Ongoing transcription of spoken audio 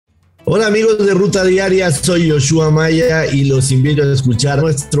Hola amigos de Ruta Diaria, soy Yoshua Maya y los invito a escuchar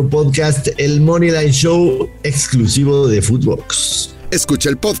nuestro podcast El Moneyline Show exclusivo de Footbox. Escucha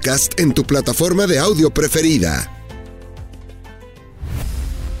el podcast en tu plataforma de audio preferida.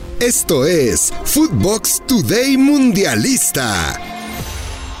 Esto es Footbox Today Mundialista.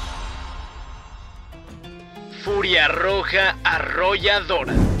 Furia roja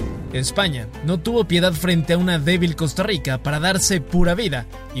arrolladora. España no tuvo piedad frente a una débil Costa Rica para darse pura vida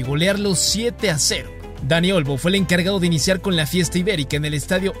y golearlos 7-0. Dani Olmo fue el encargado de iniciar con la fiesta ibérica en el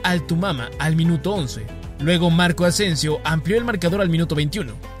estadio Altumama al minuto 11. Luego Marco Asensio amplió el marcador al minuto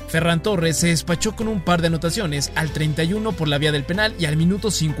 21. Ferran Torres se despachó con un par de anotaciones al 31 por la vía del penal y al minuto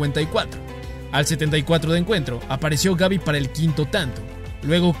 54. Al 74 de encuentro apareció Gavi para el quinto tanto.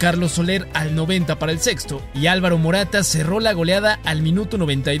 Luego Carlos Soler al 90 para el sexto y Álvaro Morata cerró la goleada al minuto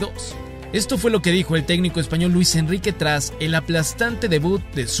 92. Esto fue lo que dijo el técnico español Luis Enrique tras el aplastante debut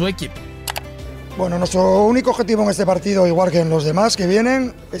de su equipo. Bueno, nuestro único objetivo en este partido, igual que en los demás que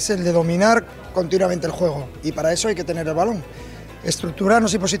vienen, es el de dominar continuamente el juego y para eso hay que tener el balón.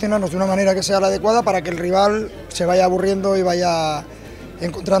 Estructurarnos y posicionarnos de una manera que sea la adecuada para que el rival se vaya aburriendo y vaya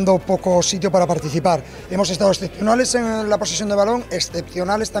encontrando poco sitio para participar. Hemos estado excepcionales en la posesión de balón,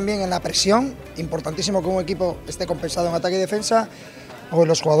 excepcionales también en la presión, importantísimo que un equipo esté compensado en ataque y defensa. Hoy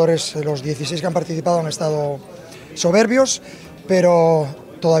los jugadores, los 16 que han participado han estado soberbios, pero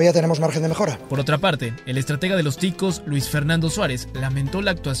todavía tenemos margen de mejora. Por otra parte, el estratega de los ticos, Luis Fernando Suárez, lamentó la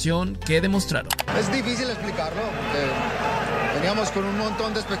actuación que demostraron. Es difícil explicarlo, veníamos con un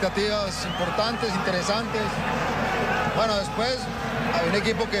montón de expectativas importantes, interesantes. Bueno, después hay un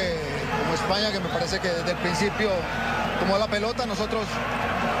equipo como España, que me parece que desde el principio tomó la pelota. Nosotros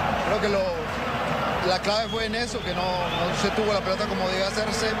creo que la clave fue en eso, que no se tuvo la pelota como debía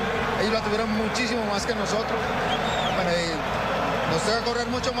hacerse. Ellos la tuvieron muchísimo más que nosotros. Bueno, y nos toca correr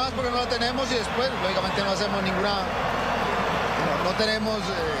mucho más porque no la tenemos y después, lógicamente, no hacemos ninguna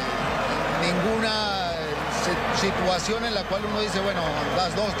situación en la cual uno dice, bueno,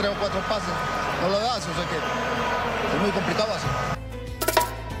 das 2, 3 o 4 pases. No lo das, o sea que es muy complicado así.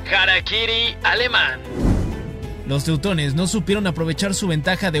 Harakiri alemán. Los teutones no supieron aprovechar su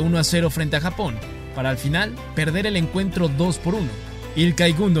ventaja de 1-0 frente a Japón, para al final perder el encuentro 2-1.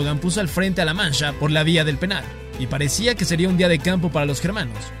 Ilkay Gundogan puso al frente a la Mancha por la vía del penal, y parecía que sería un día de campo para los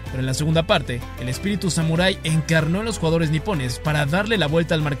germanos, pero en la segunda parte, el espíritu samurái encarnó en los jugadores nipones para darle la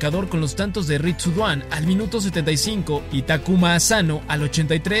vuelta al marcador con los tantos de Ritsu Doan al minuto 75 y Takuma Asano al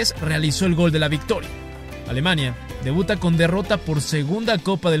 83 realizó el gol de la victoria. Alemania debuta con derrota por segunda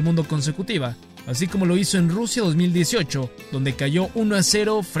Copa del Mundo consecutiva, así como lo hizo en Rusia 2018, donde cayó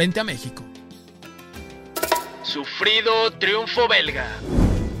 1-0 frente a México. Sufrido triunfo belga.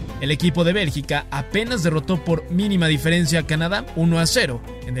 El equipo de Bélgica apenas derrotó por mínima diferencia a Canadá 1-0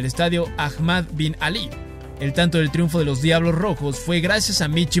 en el estadio Ahmad bin Ali. El tanto del triunfo de los Diablos Rojos fue gracias a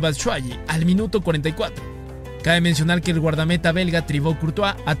Michy Batshuayi al minuto 44. Cabe mencionar que el guardameta belga Thibaut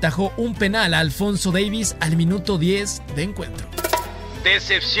Courtois atajó un penal a Alphonso Davies al minuto 10 de encuentro.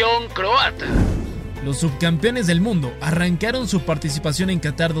 Decepción croata. Los subcampeones del mundo arrancaron su participación en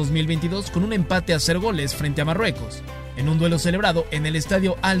Qatar 2022 con un empate a 0 goles frente a Marruecos, en un duelo celebrado en el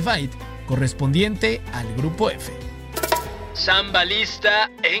estadio Al Bayt, correspondiente al Grupo F.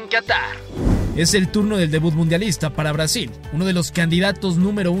 Sambalista en Qatar. Es el turno del debut mundialista para Brasil, uno de los candidatos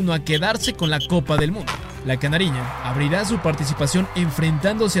número 1 a quedarse con la Copa del Mundo. La canariña abrirá su participación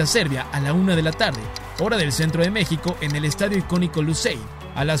enfrentándose a Serbia a la 1 de la tarde, hora del centro de México, en el estadio icónico Lusail.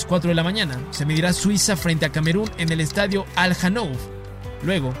 A las 4 de la mañana se medirá Suiza frente a Camerún en el estadio Al Hanouf.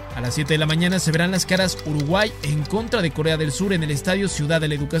 Luego, a las 7 de la mañana se verán las caras Uruguay en contra de Corea del Sur en el estadio Ciudad de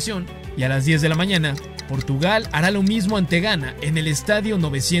la Educación. Y a las 10 de la mañana, Portugal hará lo mismo ante Ghana en el estadio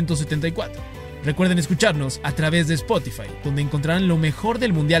 974. Recuerden escucharnos a través de Spotify, donde encontrarán lo mejor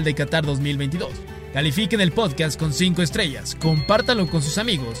del Mundial de Qatar 2022. Califiquen el podcast con 5 estrellas, compártanlo con sus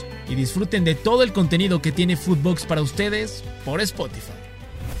amigos y disfruten de todo el contenido que tiene Footbox para ustedes por Spotify.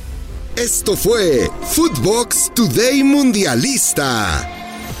 Esto fue Footbox Today Mundialista.